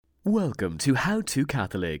Welcome to How to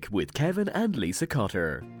Catholic with Kevin and Lisa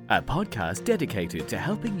Cotter, a podcast dedicated to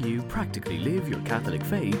helping you practically live your Catholic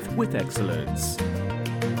faith with excellence.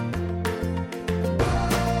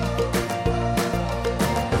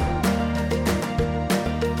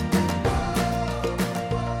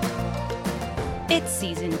 It's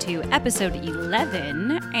season 2, episode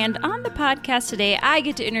 11, and on the podcast today, I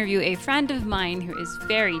get to interview a friend of mine who is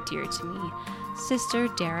very dear to me, Sister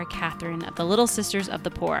Dara Catherine of the Little Sisters of the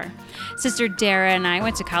Poor. Sister Dara and I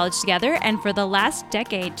went to college together, and for the last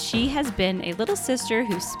decade, she has been a little sister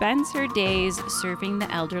who spends her days serving the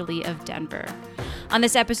elderly of Denver. On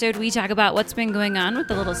this episode, we talk about what's been going on with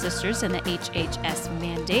the Little Sisters and the HHS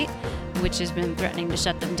mandate, which has been threatening to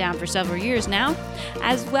shut them down for several years now,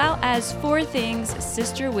 as well as 4 things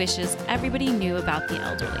Sister wishes everybody knew about the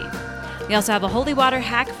elderly. We also have a holy water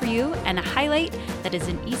hack for you and a highlight that is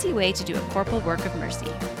an easy way to do a corporal work of mercy.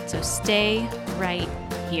 So stay right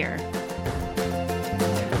here.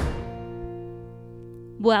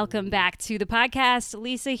 Welcome back to the podcast.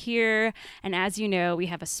 Lisa here, and as you know, we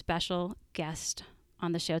have a special guest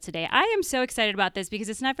on the show today. I am so excited about this because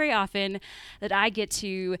it's not very often that I get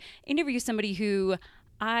to interview somebody who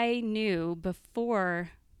I knew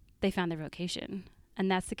before they found their vocation. And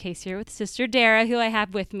that's the case here with Sister Dara, who I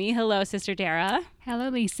have with me. Hello, Sister Dara. Hello,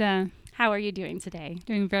 Lisa. How are you doing today?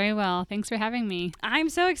 Doing very well. Thanks for having me. I'm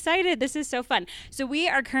so excited. This is so fun. So we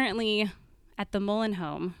are currently at the Mullen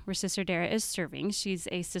home where Sister Dara is serving. She's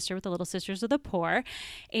a sister with the Little Sisters of the Poor.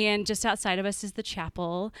 And just outside of us is the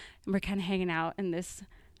chapel. And we're kind of hanging out in this,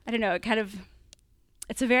 I don't know,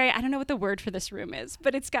 it's a very, I don't know what the word for this room is,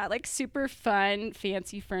 but it's got like super fun,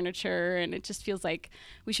 fancy furniture. And it just feels like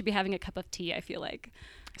we should be having a cup of tea, I feel like.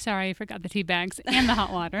 Sorry, I forgot the tea bags and the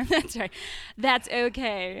hot water. That's right. That's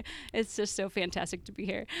okay. It's just so fantastic to be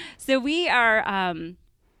here. So we are...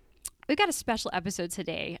 We've got a special episode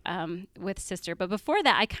today with Sister. But before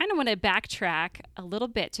that, I kind of want to backtrack a little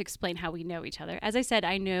bit to explain how we know each other. As I said,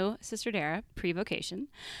 I know Sister Dara pre-vocation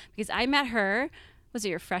because I met her, was it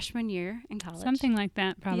your freshman year in college? Something like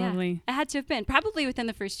that, probably. Yeah, it had to have been. Probably within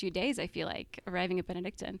the first few days, I feel like, arriving at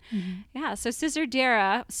Benedictine. Mm-hmm. Yeah, so Sister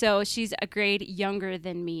Dara, so she's a grade younger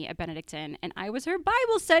than me at Benedictine, and I was her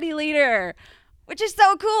Bible study leader, which is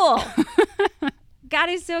so cool. God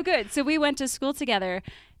is so good. So we went to school together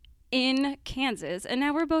in Kansas, and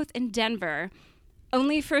now we're both in Denver,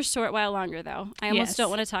 only for a short while longer, though. I almost don't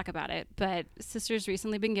want to talk about it, but Sister's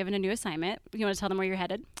recently been given a new assignment. You want to tell them where you're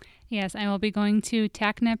headed? Yes, I will be going to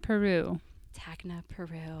Tacna, Peru. Tacna,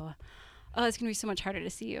 Peru. Oh, it's going to be so much harder to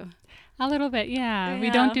see you. A little bit, yeah. We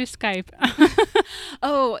don't do Skype.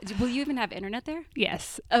 Oh, will you even have internet there?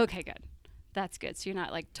 Yes. Okay, good. That's good. So you're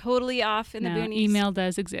not like totally off in the boonies? Email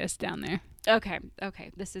does exist down there. Okay.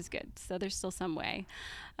 This is good. So there's still some way.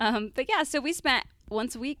 But yeah, so we spent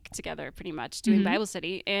once a week together pretty much doing Bible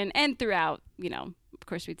study and throughout, of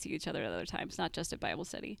course we'd see each other at other times, not just at Bible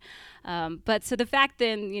study. But so the fact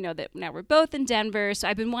then, that now we're both in Denver. So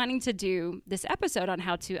I've been wanting to do this episode on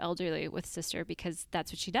how to elderly with Sister because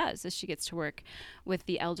that's what she does is she gets to work with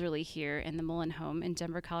the elderly here in the Mullen home in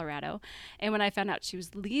Denver, Colorado. And when I found out she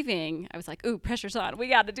was leaving, I was like, ooh, pressure's on. We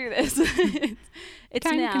got to do this. It's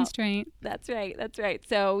time now. Constraint. That's right.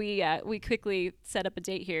 So we quickly set up a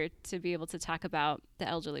date here to be able to talk about the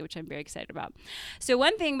elderly, which I'm very excited about. So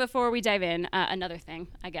one thing before we dive in, another thing,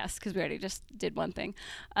 I guess, because we already just did one thing.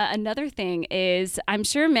 Another thing is I'm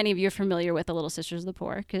sure many of you are familiar with the Little Sisters of the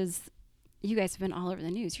Poor because you guys have been all over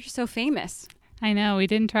the news. You're so famous. I know. We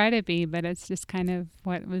didn't try to be, but it's just kind of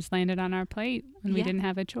what was landed on our plate when we didn't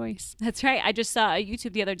have a choice. That's right. I just saw a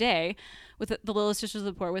YouTube the other day with the Little Sisters of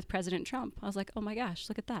the Poor with President Trump. I was like, oh my gosh,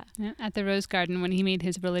 look at that. Yeah, at the Rose Garden when he made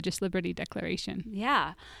his religious liberty declaration.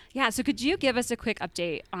 Yeah. So could you give us a quick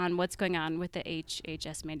update on what's going on with the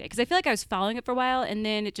HHS mandate? Because I feel like I was following it for a while and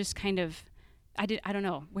then it just kind of, I don't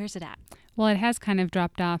know. Where's it at? Well, it has kind of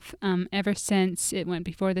dropped off ever since it went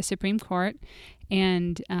before the Supreme Court.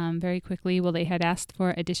 And very quickly, they had asked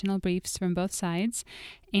for additional briefs from both sides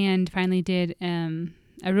and finally did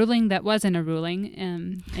a ruling that wasn't a ruling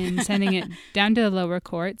and sending it down to the lower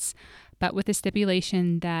courts, but with the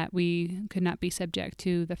stipulation that we could not be subject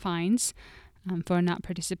to the fines for not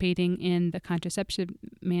participating in the contraception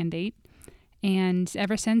mandate. And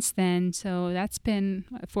ever since then, so that's been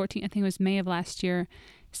 14, I think it was May of last year.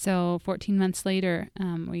 So 14 months later,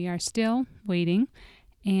 we are still waiting.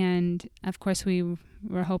 And of course, we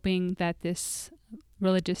were hoping that this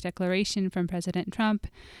religious declaration from President Trump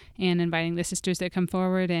and inviting the sisters to come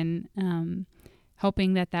forward and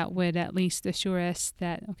hoping that would at least assure us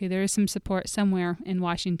that, okay, there is some support somewhere in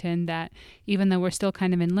Washington that even though we're still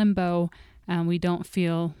kind of in limbo, we don't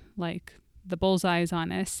feel like the bullseyes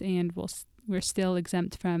on us, and we're still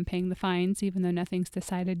exempt from paying the fines, even though nothing's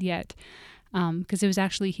decided yet. Because it was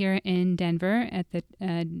actually here in Denver at the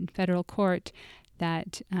federal court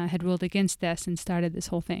that had ruled against us and started this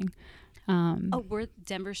whole thing. Where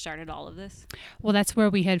Denver started all of this? Well, that's where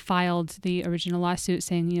we had filed the original lawsuit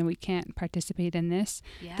saying, we can't participate in this.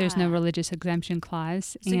 Yeah. There's no religious exemption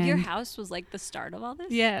clause. So your house was like the start of all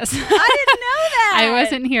this? Yes. I didn't know that. I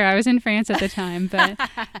wasn't here. I was in France at the time. But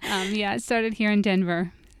it started here in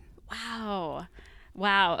Denver. Wow.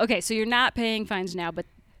 Okay, so you're not paying fines now, but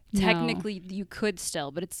No. technically you could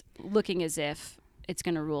still, but it's looking as if it's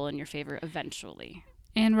going to rule in your favor eventually.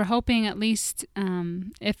 And we're hoping at least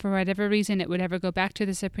if for whatever reason it would ever go back to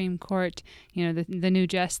the Supreme Court, the new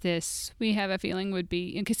justice, we have a feeling would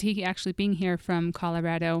be, because he actually being here from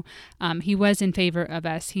Colorado, he was in favor of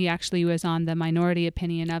us. He actually was on the minority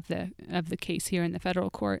opinion of the case here in the federal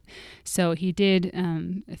court. So he did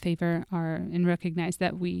favor and recognize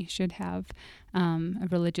that we should have a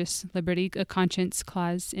religious liberty, a conscience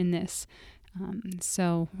clause in this.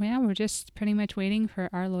 We're just pretty much waiting for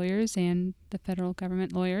our lawyers and the federal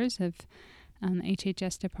government lawyers of the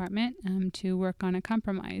HHS department to work on a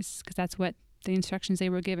compromise, because that's what the instructions they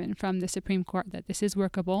were given from the Supreme Court, that this is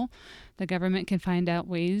workable. The government can find out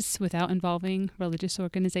ways without involving religious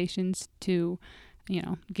organizations to,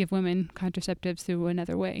 give women contraceptives through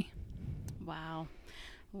another way. Wow.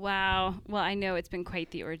 Well, I know it's been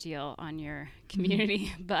quite the ordeal on your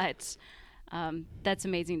community, but that's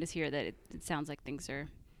amazing to hear that it sounds like things are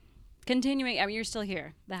continuing. I mean, you're still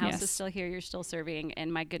here. The house is still here. You're still serving.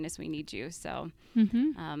 And my goodness, we need you. So,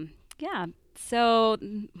 So,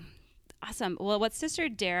 awesome. Well, what Sister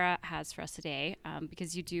Dara has for us today,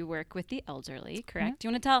 because you do work with the elderly, correct? Do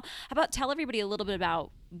you want to tell everybody a little bit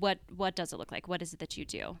about what does it look like? What is it that you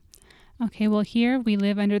do? Okay, well, here we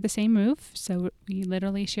live under the same roof, so we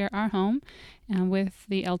literally share our home with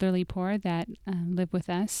the elderly poor that live with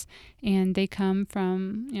us, and they come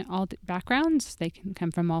from all backgrounds. They can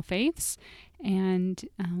come from all faiths, and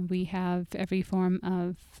we have every form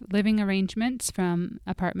of living arrangements, from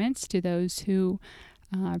apartments to those who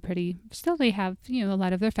they have, a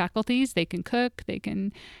lot of their faculties. They can cook, they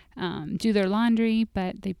can do their laundry,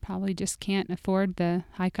 but they probably just can't afford the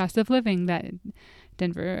high cost of living that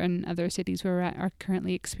Denver and other cities we're at are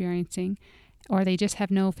currently experiencing, or they just have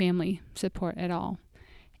no family support at all.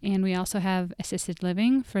 And we also have assisted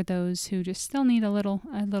living for those who just still need a little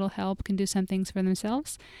help, can do some things for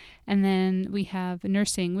themselves. And then we have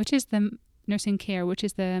nursing care, which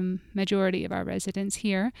is the majority of our residents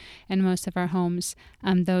here and most of our homes.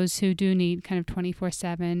 Those who do need kind of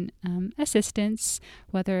 24/7 assistance,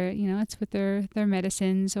 whether it's with their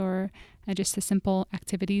medicines or just the simple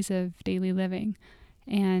activities of daily living,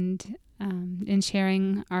 and in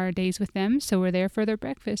sharing our days with them. So we're there for their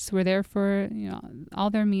breakfasts, we're there for all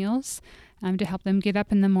their meals, to help them get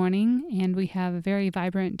up in the morning. And we have a very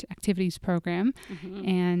vibrant activities program. Mm-hmm.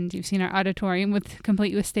 And you've seen our auditorium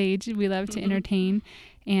complete with stage. We love to entertain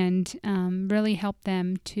and really help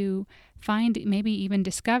them to find, maybe even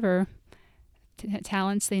discover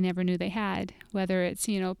talents they never knew they had, whether it's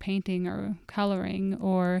painting or coloring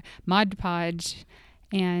or Mod Podge.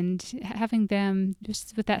 And having them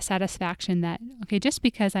just with that satisfaction that, okay, just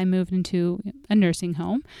because I moved into a nursing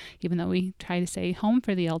home, even though we try to say home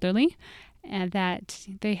for the elderly, that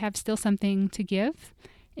they have still something to give.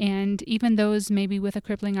 And even those maybe with a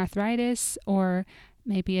crippling arthritis or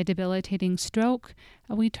maybe a debilitating stroke,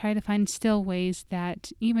 we try to find still ways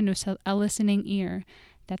that even with a listening ear,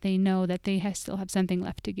 that they know that they still have something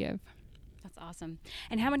left to give. That's awesome.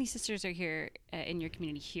 And how many sisters are here in your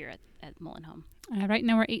community here at Mullen Home? Right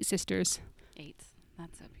now we're 8 sisters. 8.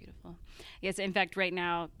 That's so beautiful. Yes, in fact, right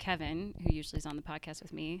now, Kevin, who usually is on the podcast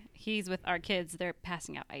with me, he's with our kids. They're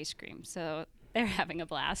passing out ice cream. So they're having a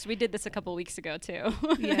blast. We did this a couple weeks ago, too.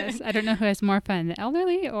 Yes. I don't know who has more fun, the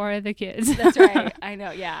elderly or the kids. That's right. I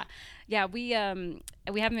know. Yeah. Yeah. We haven't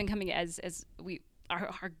been coming as we.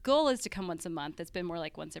 Our goal is to come once a month. It's been more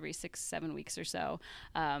like once every 6-7 weeks or so.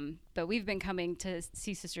 But we've been coming to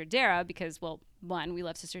see Sister Dara because, well, one, we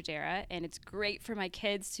love Sister Dara, and it's great for my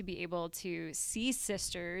kids to be able to see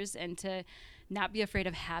sisters and to not be afraid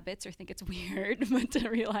of habits or think it's weird, but to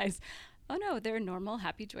realize, oh no, they're normal,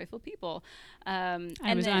 happy, joyful people.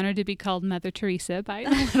 I was honored to be called Mother Teresa by the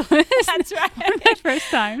littlest. That's right. The first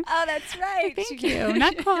time. Oh, that's right. Thank you.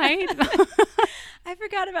 Not quite. I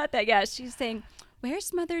forgot about that. Yeah, she's saying,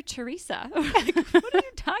 where's Mother Teresa? Like, what are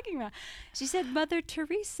you talking about? She said, Mother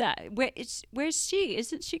Teresa. Where's she?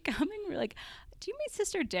 Isn't she coming? We're like, do you mean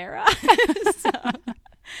Sister Dara? So,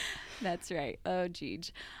 that's right. Oh,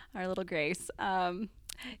 Jeej, our little Grace.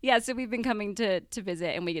 Yeah, so we've been coming to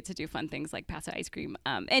visit, and we get to do fun things like pass out ice cream.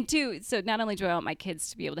 And two, so not only do I want my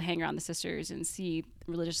kids to be able to hang around the sisters and see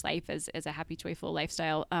religious life as a happy, joyful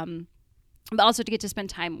lifestyle, but also to get to spend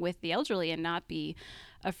time with the elderly and not be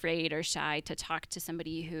afraid or shy to talk to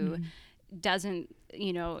somebody who doesn't,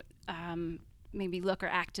 maybe look or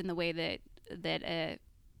act in the way that a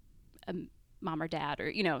mom or dad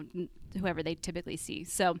or, whoever they typically see.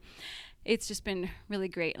 So it's just been really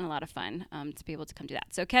great and a lot of fun to be able to come do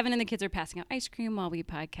that. So Kevin and the kids are passing out ice cream while we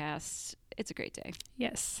podcast. It's a great day.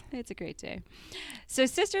 Yes. It's a great day. So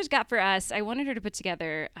Sisters got for us, I wanted her to put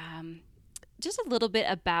together just a little bit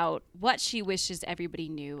about what she wishes everybody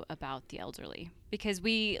knew about the elderly. Because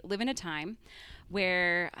we live in a time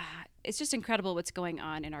where it's just incredible what's going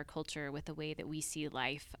on in our culture with the way that we see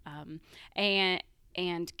life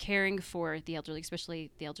and caring for the elderly,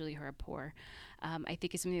 especially the elderly who are poor. I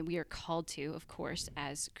think is something that we are called to, of course,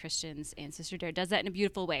 as Christians, and Sister Dara does that in a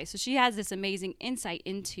beautiful way. So she has this amazing insight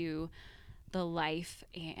into the life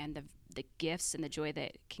and the gifts and the joy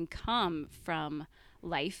that can come from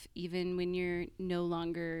life, even when you're no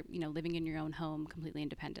longer, living in your own home completely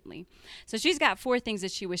independently. So she's got 4 things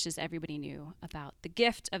that she wishes everybody knew about the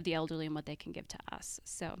gift of the elderly and what they can give to us.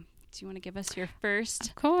 So do you want to give us your first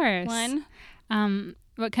Of course. one?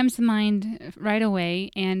 What comes to mind right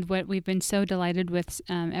away, and what we've been so delighted with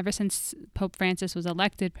ever since Pope Francis was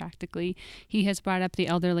elected, practically, he has brought up the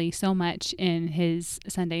elderly so much in his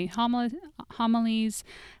Sunday homilies,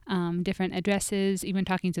 different addresses, even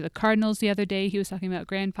talking to the cardinals the other day. He was talking about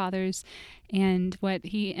grandfathers. And what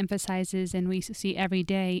he emphasizes, and we see every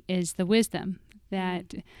day, is the wisdom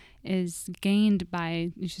that is gained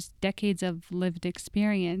by just decades of lived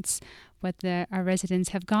experience, what our residents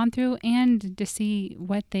have gone through, and to see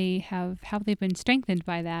what they have, how they've been strengthened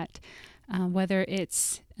by that, whether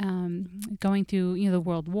it's going through the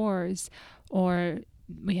world wars, or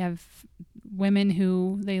we have women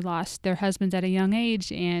who they lost their husbands at a young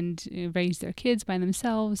age and raised their kids by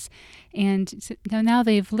themselves, and so now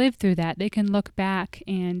they've lived through that. They can look back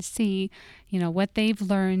and see what they've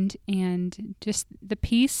learned, and just the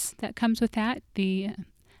peace that comes with that, the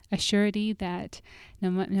assurity that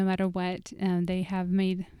no matter what, they have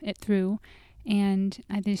made it through. And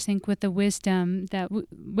I just think with the wisdom that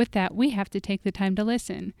with that, we have to take the time to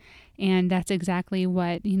listen. And that's exactly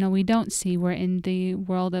what, we don't see. We're in the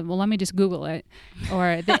world of, well, let me just Google it.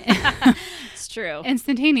 Or It's true.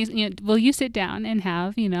 Instantaneous. Will you sit down and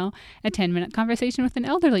have, a 10-minute conversation with an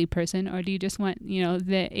elderly person? Or do you just want,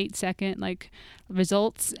 the 8-second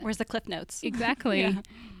results? Where's the Cliff Notes? Exactly. Yeah.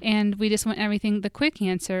 And we just want everything, the quick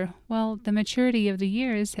answer. Well, the maturity of the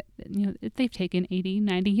years, they've taken 80,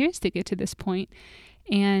 90 years to get to this point.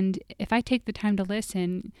 And if I take the time to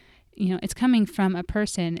listen, it's coming from a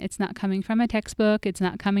person. It's not coming from a textbook. It's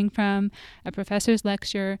not coming from a professor's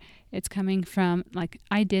lecture. It's coming from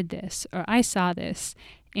I did this, or I saw this,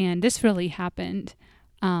 and this really happened.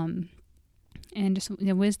 And just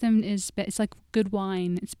wisdom it's like good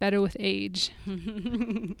wine. It's better with age.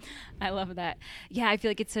 I love that. Yeah, I feel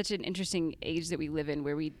like it's such an interesting age that we live in,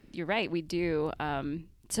 where you're right, we do.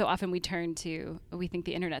 So often we think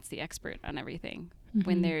the internet's the expert on everything. Mm-hmm.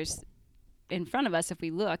 When there's in front of us, if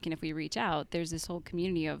we look and if we reach out, there's this whole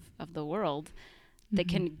community of the world that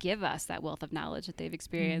can give us that wealth of knowledge that they've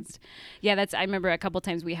experienced. Yeah, I remember a couple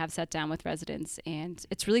times we have sat down with residents, and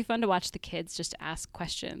it's really fun to watch the kids just ask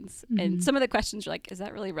questions. And some of the questions are like, is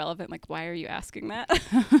that really relevant? Why are you asking that?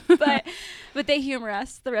 but they humor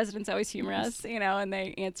us. The residents always humor us, and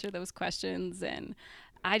they answer those questions. And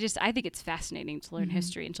I think it's fascinating to learn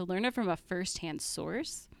history, and to learn it from a firsthand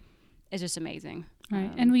source is just amazing.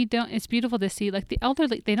 Right. And it's beautiful to see, the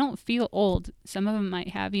elderly, they don't feel old. Some of them might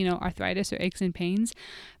have, arthritis or aches and pains.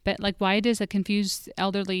 But, why does a confused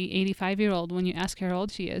elderly 85-year-old, when you ask her how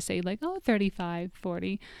old she is, say, 35,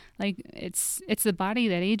 40? It's the body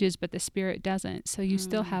that ages, but the spirit doesn't. So you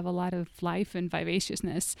still have a lot of life and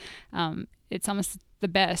vivaciousness. It's almost the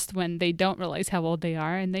best when they don't realize how old they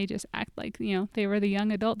are, and they just act like, they were the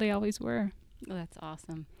young adult they always were. Oh, that's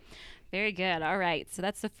awesome. Very good. All right. So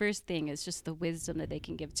that's the first thing, is just the wisdom that they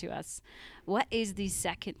can give to us. What is the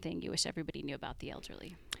second thing you wish everybody knew about the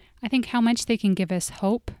elderly? I think how much they can give us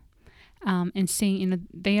hope, and seeing,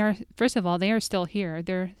 they are still here.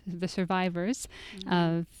 They're the survivors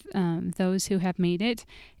of those who have made it.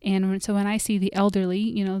 And so when I see the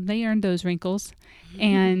elderly, they earned those wrinkles,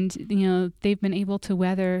 and, they've been able to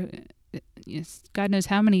weather God knows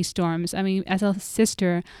how many storms. I mean, as a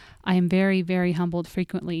sister, I am very, very humbled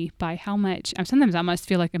frequently by how much. Sometimes I almost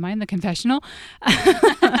feel like, am I in the confessional?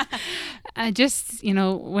 Just,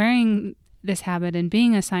 wearing this habit and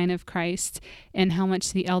being a sign of Christ, and how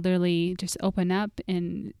much the elderly just open up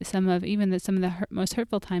in some of the most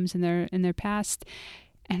hurtful times in their past.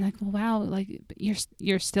 And like, well, wow, like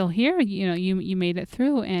you're still here, you made it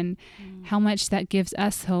through, and how much that gives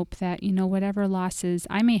us hope that, whatever losses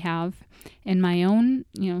I may have in my own,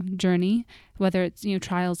 journey, whether it's,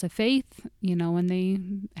 trials of faith, when they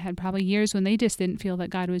had probably years when they just didn't feel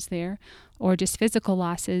that God was there, or just physical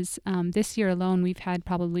losses. This year alone, we've had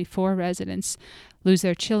probably 4 residents lose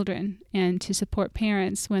their children, and to support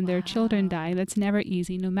parents when their children die, that's never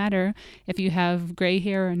easy, no matter if you have gray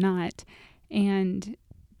hair or not.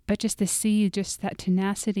 But just to see just that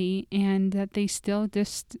tenacity, and that they still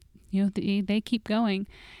just, they keep going.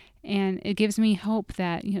 And it gives me hope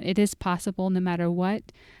that, it is possible no matter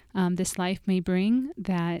what this life may bring,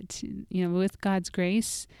 that, with God's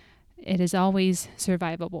grace, it is always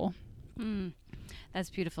survivable. That's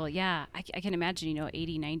beautiful. Yeah, I can imagine,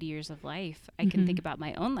 80, 90 years of life. I can think about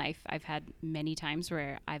my own life. I've had many times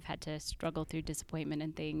where I've had to struggle through disappointment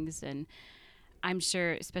and things, and I'm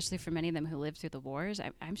sure, especially for many of them who lived through the wars,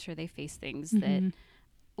 I'm sure they face things that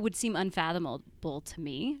would seem unfathomable to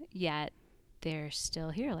me, yet they're still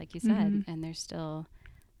here, like you said, and they're still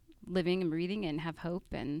living and breathing and have hope,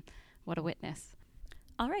 and what a witness.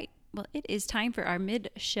 All right. Well, it is time for our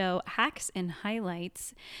mid-show hacks and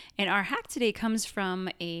highlights. And our hack today comes from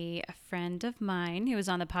a friend of mine who was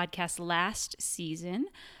on the podcast last season,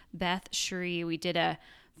 Beth Shree. We did a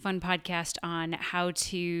fun podcast on how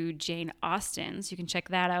to Jane Austen, so you can check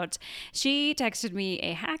that out. She texted me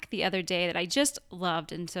a hack the other day that I just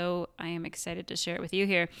loved, and so I am excited to share it with you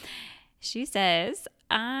here. She says,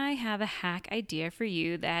 I have a hack idea for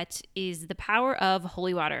you that is the power of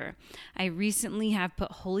holy water. I recently have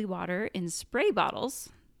put holy water in spray bottles,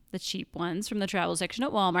 the cheap ones from the travel section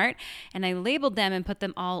at Walmart, and I labeled them and put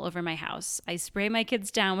them all over my house. I spray my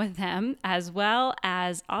kids down with them, as well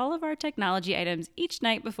as all of our technology items each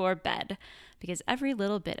night before bed, because every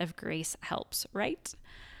little bit of grace helps, right?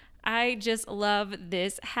 I just love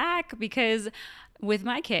this hack because with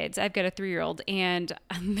my kids, I've got a 3-year-old, and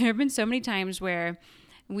there have been so many times where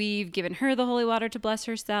we've given her the holy water to bless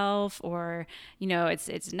herself, or,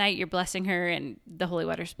 it's night, you're blessing her and the holy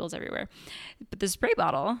water spills everywhere. But the spray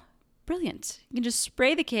bottle, brilliant. You can just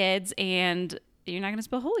spray the kids and you're not going to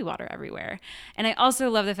spill holy water everywhere. And I also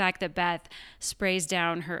love the fact that Beth sprays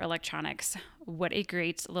down her electronics. What a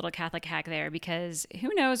great little Catholic hack there, because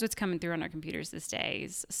who knows what's coming through on our computers these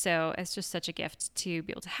days. So it's just such a gift to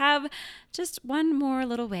be able to have just one more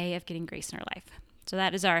little way of getting grace in our life. So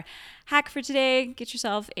that is our hack for today. Get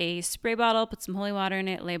yourself a spray bottle, put some holy water in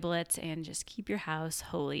it, label it, and just keep your house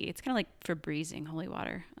holy. It's kind of like Febrezing holy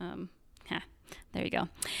water. There you go.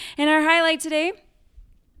 And our highlight today,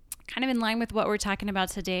 kind of in line with what we're talking about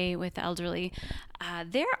today with the elderly,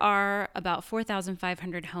 there are about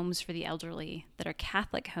 4,500 homes for the elderly that are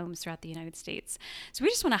Catholic homes throughout the United States. So we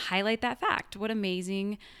just want to highlight that fact. What an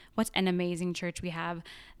amazing church we have.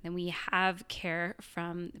 And we have care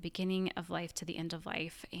from the beginning of life to the end of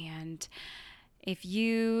life. And if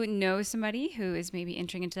you know somebody who is maybe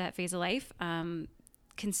entering into that phase of life,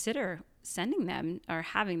 consider sending them or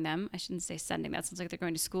having them. I shouldn't say sending. That sounds like they're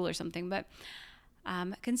going to school or something, but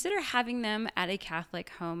consider having them at a Catholic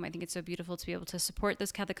home. I think it's so beautiful to be able to support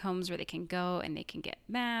those Catholic homes where they can go and they can get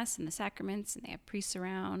Mass and the sacraments, and they have priests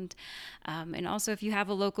around. And also, if you have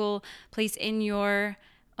a local place in your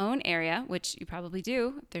own area, which you probably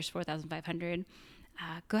do, there's 4,500,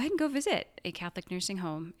 go ahead and go visit a Catholic nursing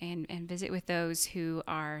home and visit with those who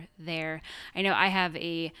are there. I know I have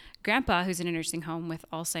a grandpa who's in a nursing home with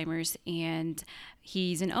Alzheimer's, and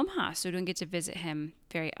he's in Omaha, so I don't get to visit him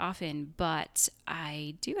very often, but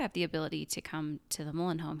I do have the ability to come to the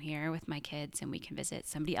Mullen home here with my kids, and we can visit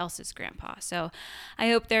somebody else's grandpa. So I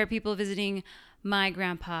hope there are people visiting my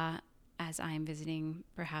grandpa as I'm visiting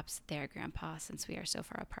perhaps their grandpa, since we are so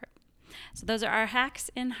far apart. So those are our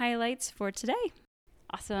hacks and highlights for today.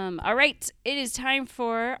 Awesome. All right. It is time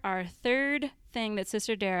for our third thing that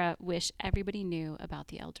Sister Dara wish everybody knew about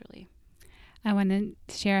the elderly. I want to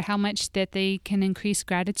share how much that they can increase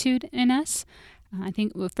gratitude in us. I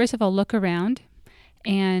think, well, first of all, look around,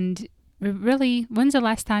 and really, when's the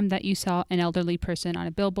last time that you saw an elderly person on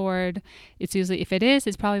a billboard? It's usually, if it is,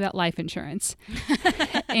 it's probably about life insurance,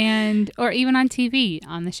 or even on TV,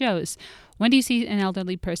 on the shows. When do you see an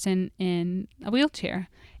elderly person in a wheelchair?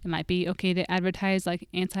 It might be okay to advertise like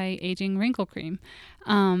anti-aging wrinkle cream,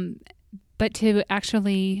 but to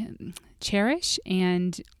actually cherish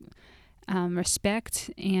and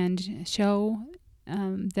respect and show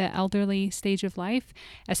the elderly stage of life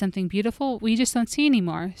as something beautiful, we just don't see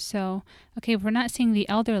anymore. So, okay, if we're not seeing the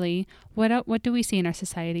elderly, what do we see in our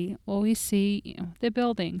society? Well, we see the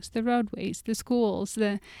buildings, the roadways, the schools,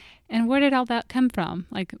 and where did all that come from?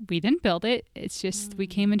 Like, we didn't build it. It's just we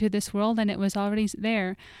came into this world and it was already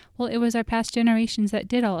there. Well, it was our past generations that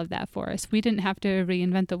did all of that for us. We didn't have to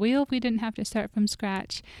reinvent the wheel. We didn't have to start from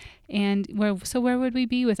scratch. And where would we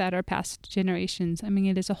be without our past generations? I mean,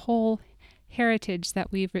 it is a whole heritage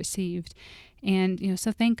that we've received. And,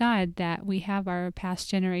 so thank God that we have our past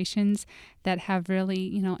generations that have really,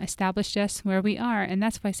 established us where we are. And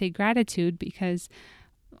that's why I say gratitude, because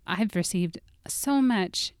I've received so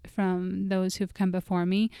much from those who've come before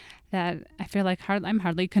me that I feel like I'm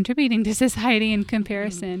hardly contributing to society in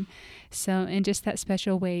comparison. So in just that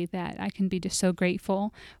special way that I can be just so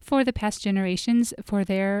grateful for the past generations, for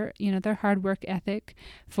their, their hard work ethic,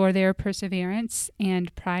 for their perseverance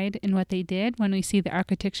and pride in what they did. When we see the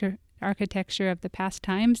architecture of the past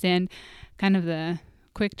times and kind of the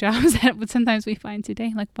quick jobs that sometimes we find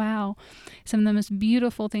today, like, wow, some of the most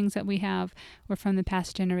beautiful things that we have were from the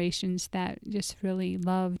past generations that just really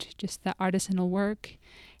loved just the artisanal work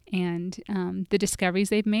and the discoveries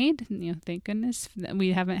they've made. Thank goodness that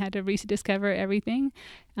we haven't had to rediscover everything.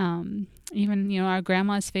 Even our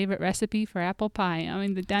grandma's favorite recipe for apple pie. I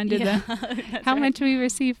mean, down to how much we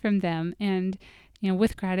receive from them. And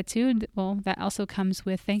with gratitude, well, that also comes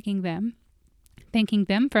with thanking them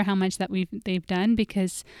for how much that they've done,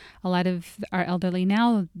 because a lot of our elderly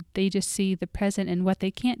now, they just see the present and what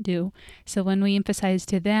they can't do. So when we emphasize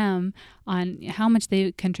to them on how much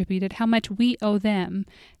they contributed, how much we owe them,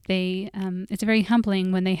 it's very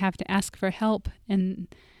humbling when they have to ask for help,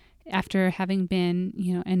 and after having been,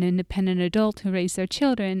 an independent adult who raised their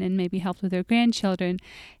children and maybe helped with their grandchildren,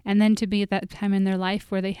 and then to be at that time in their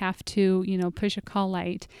life where they have to, push a call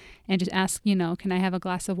light and just ask, can I have a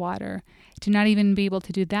glass of water? To not even be able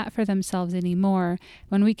to do that for themselves anymore,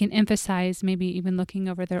 when we can emphasize maybe even looking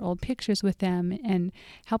over their old pictures with them and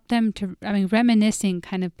help them to, reminiscing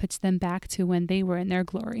kind of puts them back to when they were in their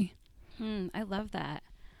glory. I love that.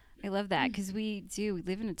 Because we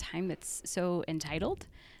live in a time that's so entitled.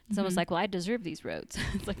 It's almost like, well, I deserve these roads.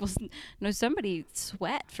 It's like, well, no, somebody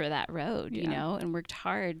sweat for that road, and worked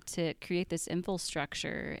hard to create this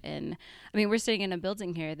infrastructure. And we're sitting in a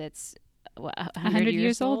building here that's 100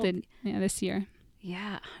 years old this year.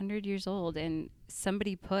 Yeah, 100 years old. And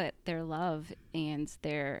somebody put their love and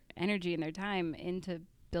their energy and their time into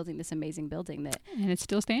building this amazing building and it's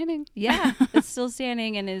still standing. Yeah, it's still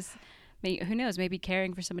standing and is, who knows, maybe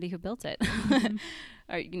caring for somebody who built it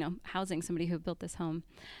or, housing somebody who built this home.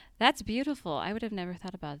 That's beautiful. I would have never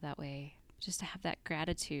thought about it that way. Just to have that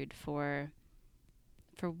gratitude for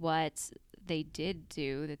what they did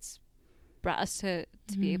do that's brought us to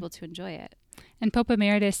be able to enjoy it. And Pope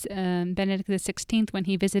Emeritus Benedict XVI, when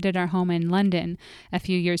he visited our home in London a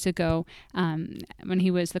few years ago, when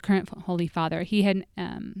he was the current Holy Father, he had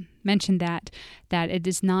mentioned that it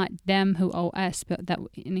is not them who owe us, but that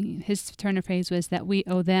his turn of phrase was that we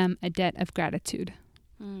owe them a debt of gratitude.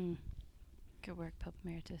 Good work, Pope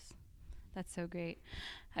Emeritus. That's so great.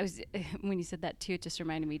 When you said that too, it just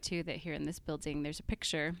reminded me too that here in this building, there's a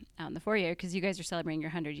picture out in the foyer because you guys are celebrating your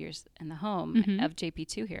 100 years in the home of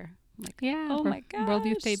JP2 here. I'm like, oh my gosh. World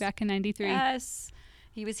Youth Day back in 93. Yes.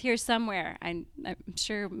 He was here somewhere. I'm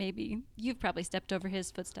sure maybe you've probably stepped over his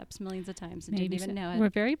footsteps millions of times and didn't even know it. We're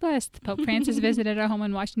very blessed. Pope Francis visited our home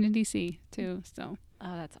in Washington, D.C. too. So.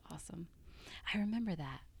 Oh, that's awesome. I remember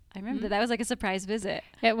that. That was like a surprise visit.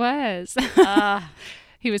 It was.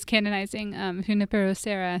 He was canonizing Junipero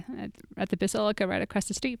Serra at the Basilica right across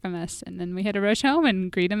the street from us. And then we had to rush home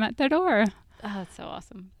and greet him at their door. Oh, that's so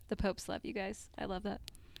awesome. The popes love you guys. I love that.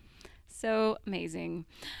 So amazing.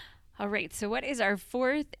 All right. So what is our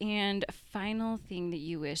fourth and final thing that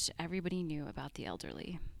you wish everybody knew about the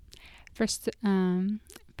elderly? First,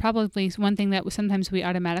 probably one thing that sometimes we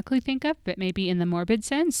automatically think of, but maybe in the morbid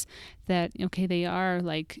sense, that, okay, they are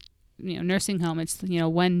like, nursing home. It's,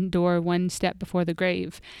 one door, one step before the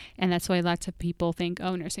grave. And that's why lots of people think,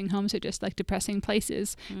 oh, nursing homes are just like depressing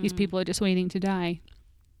places. These people are just waiting to die.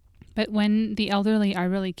 But when the elderly are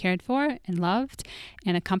really cared for and loved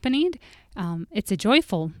and accompanied, it's a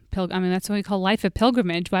joyful that's what we call life a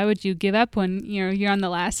pilgrimage. Why would you give up when you're on the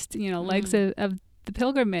last legs of the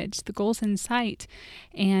pilgrimage? The goal's in sight,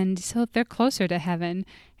 and so they're closer to heaven,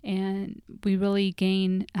 and we really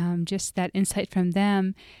gain just that insight from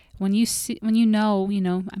them. When you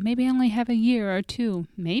maybe I only have a year or two,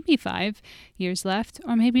 maybe 5 years left,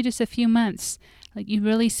 or maybe just a few months. like you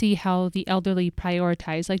really see how the elderly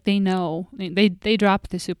prioritize. Like they know, they drop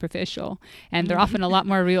the superficial, and they're often a lot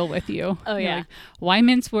more real with you. Oh, You're yeah. like, why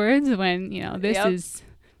mince words when, you know, this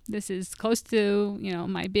Yep. is close to, you know,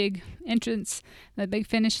 my big entrance, the big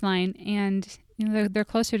finish line, and you know they're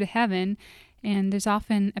closer to heaven, and there's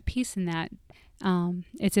often a peace in that.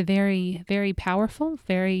 It's a very, very powerful,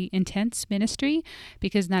 very intense ministry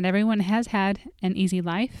because not everyone has had an easy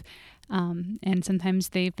life. And sometimes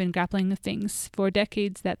they've been grappling with things for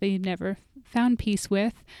decades that they never found peace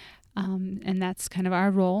with. And that's kind of our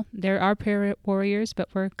role. There are prayer warriors, but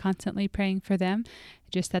we're constantly praying for them,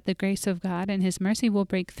 just that the grace of God and His mercy will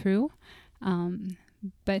break through.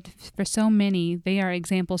 But for so many, they are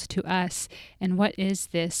examples to us. And what is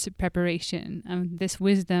this preparation, this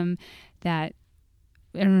wisdom that,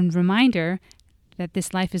 a reminder that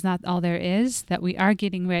this life is not all there is, that we are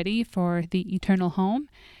getting ready for the eternal home.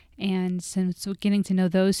 And since we're getting to know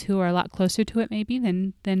those who are a lot closer to it maybe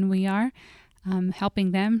than we are,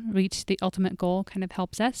 helping them reach the ultimate goal kind of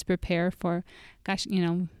helps us prepare for, gosh, you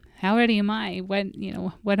know, how ready am I?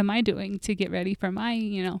 What am I doing to get ready for my,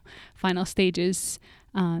 you know, final stages?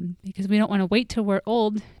 Because we don't want to wait till we're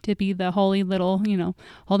old to be the holy little, you know,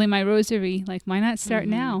 holding my rosary. Like, why not start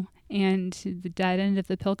now? And that end of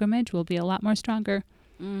the pilgrimage will be a lot more stronger.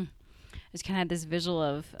 I just kind of had this visual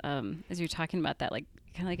of, as you're talking about that, like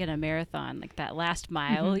kind of like in a marathon, like that last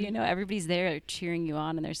mile, you know, everybody's there cheering you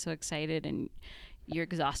on and they're so excited and you're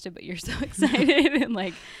exhausted, but you're so excited. And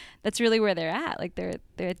like, that's really where they're at. Like they're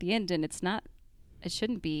at the end, and it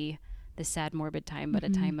shouldn't be this sad, morbid time, but a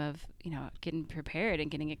time of, you know, getting prepared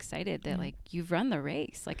and getting excited that like you've run the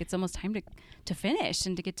race. Like it's almost time to finish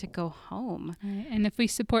and to get to go home. Right. And if we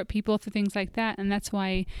support people for things like that, and that's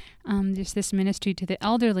why there's this ministry to the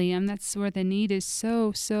elderly, that's where the need is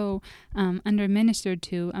so under-ministered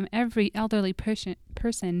to. Every elderly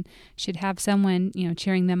person should have someone, you know,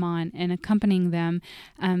 cheering them on and accompanying them,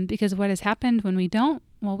 because what has happened when we don't,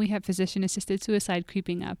 well, we have physician-assisted suicide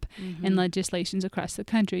creeping up in legislations across the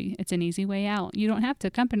country. It's an easy way out. You don't have to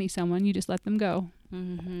accompany someone. You just let them go.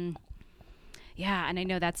 Yeah, and I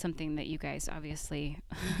know that's something that you guys obviously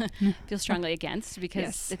feel strongly against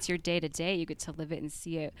because it's your day-to-day. You get to live it and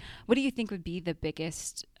see it. What do you think would be the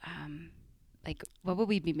biggest, what would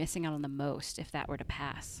we be missing out on the most if that were to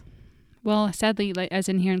pass? Well, sadly, like as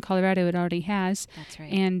in here in Colorado, it already has. That's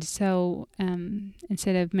right. And so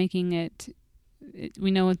instead of making it, we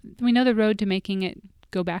know the road to making it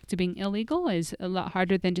go back to being illegal is a lot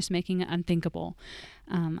harder than just making it unthinkable.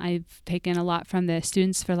 I've taken a lot from the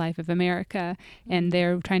Students for Life of America, and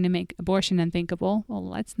they're trying to make abortion unthinkable. Well,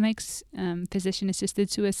 let's make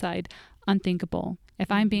physician-assisted suicide unthinkable.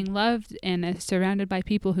 If I'm being loved and surrounded by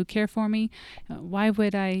people who care for me, why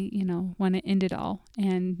would I, you know, want to end it all?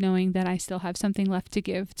 And knowing that I still have something left to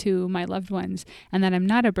give to my loved ones, and that I'm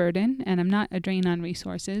not a burden and I'm not a drain on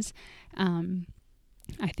resources.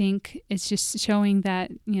 I think it's just showing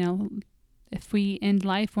that, you know, if we end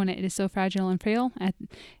life when it is so fragile and frail at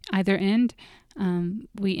either end,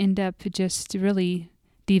 we end up just really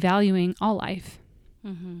devaluing all life.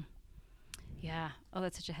 Yeah. Oh,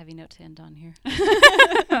 that's such a heavy note to end on here.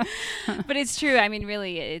 But it's true. I mean,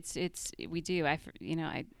 really, we do. I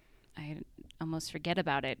almost forget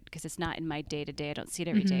about it because it's not in my day to day. I don't see it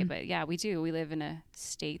every day. But yeah, we do. We live in a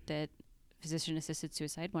state that physician-assisted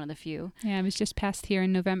suicide, one of the few. Yeah, it was just passed here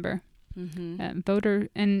in November. Voter,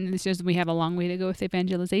 and it's just we have a long way to go with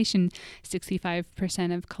evangelization. 65%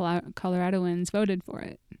 of Coloradoans voted for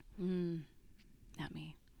it. Not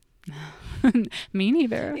me. Me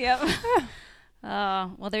neither. Yep.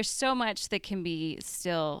 Well, there's so much that can be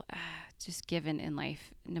still just given in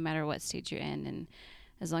life, no matter what stage you're in, and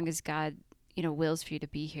as long as God, you know, wills for you to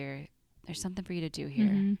be here, there's something for you to do here.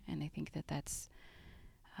 And I think that's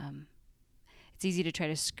it's easy to try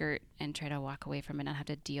to skirt and try to walk away from it and not have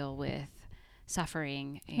to deal with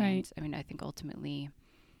suffering. And I mean, I think ultimately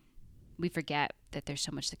we forget that there's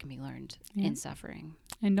so much that can be learned in suffering.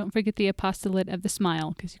 And don't forget the apostolate of the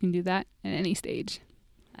smile, because you can do that at any stage.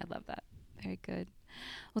 I love that. Very good.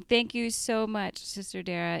 Well, thank you so much, Sister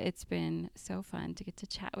Dara. It's been so fun to get to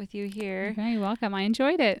chat with you here. You're very welcome. I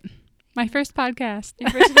enjoyed it. My first podcast.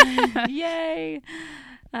 Yay.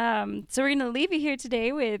 So we're going to leave you here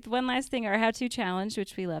today with one last thing, our how-to challenge,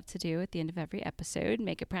 which we love to do at the end of every episode,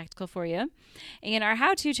 make it practical for you. And our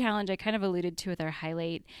how-to challenge, I kind of alluded to with our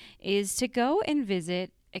highlight, is to go and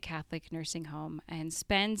visit a Catholic nursing home and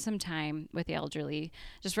spend some time with the elderly,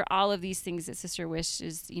 just for all of these things that Sister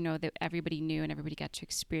wishes, you know, that everybody knew and everybody got to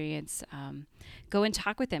experience. Go and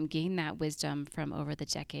talk with them, gain that wisdom from over the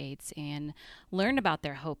decades, and learn about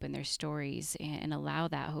their hope and their stories, and allow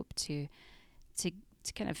that hope to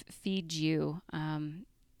kind of feed you.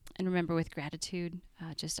 And remember with gratitude,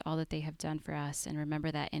 just all that they have done for us, and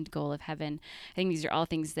remember that end goal of heaven. I think these are all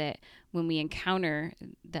things that when we encounter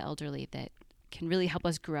the elderly that can really help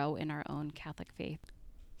us grow in our own Catholic faith.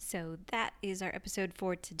 So that is our episode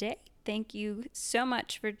for today. Thank you so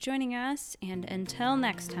much for joining us, and until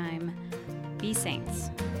next time, be saints.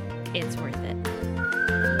 It's worth it.